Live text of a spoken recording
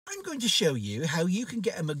I'm going to show you how you can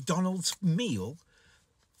get a McDonald's meal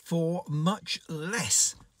for much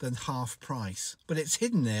less than half price, but it's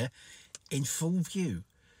hidden there in full view.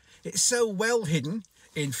 It's so well hidden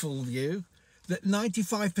in full view that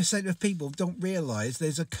 95% of people don't realise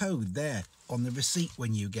there's a code there on the receipt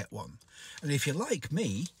when you get one. And if you're like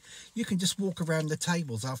me, you can just walk around the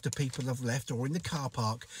tables after people have left or in the car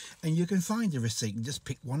park and you can find a receipt and just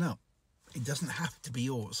pick one up. It doesn't have to be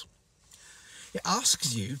yours. It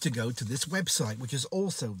asks you to go to this website, which is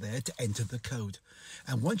also there, to enter the code.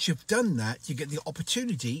 And once you've done that, you get the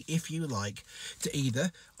opportunity, if you like, to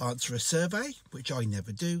either answer a survey, which I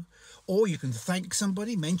never do, or you can thank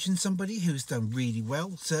somebody, mention somebody who's done really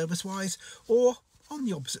well service-wise, or on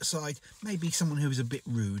the opposite side, maybe someone who's a bit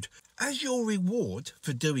rude. As your reward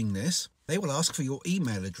for doing this, they will ask for your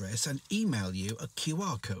email address and email you a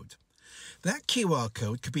QR code. That QR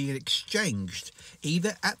code could be exchanged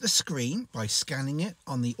either at the screen by scanning it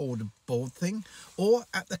on the order board thing, or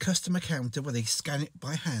at the customer counter where they scan it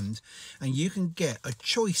by hand, and you can get a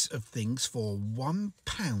choice of things for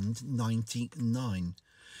 £1.99.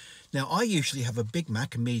 Now, I usually have a Big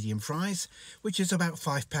Mac and medium fries, which is about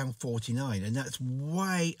 £5.49, and that's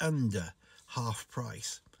way under half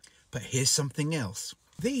price. But here's something else.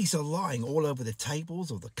 These are lying all over the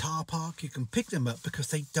tables or the car park. You can pick them up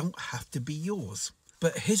because they don't have to be yours.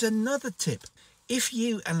 But here's another tip. If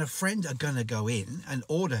you and a friend are going to go in and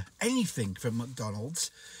order anything from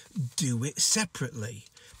McDonald's, do it separately,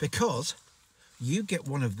 because you get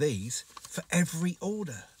one of these for every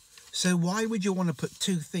order. So why would you want to put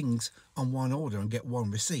two things on one order and get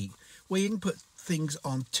one receipt? Well, you can put things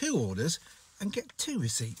on two orders and get two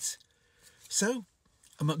receipts. So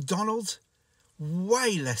a McDonald's,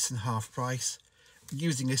 way less than half price,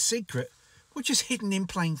 using a secret which is hidden in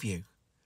plain view.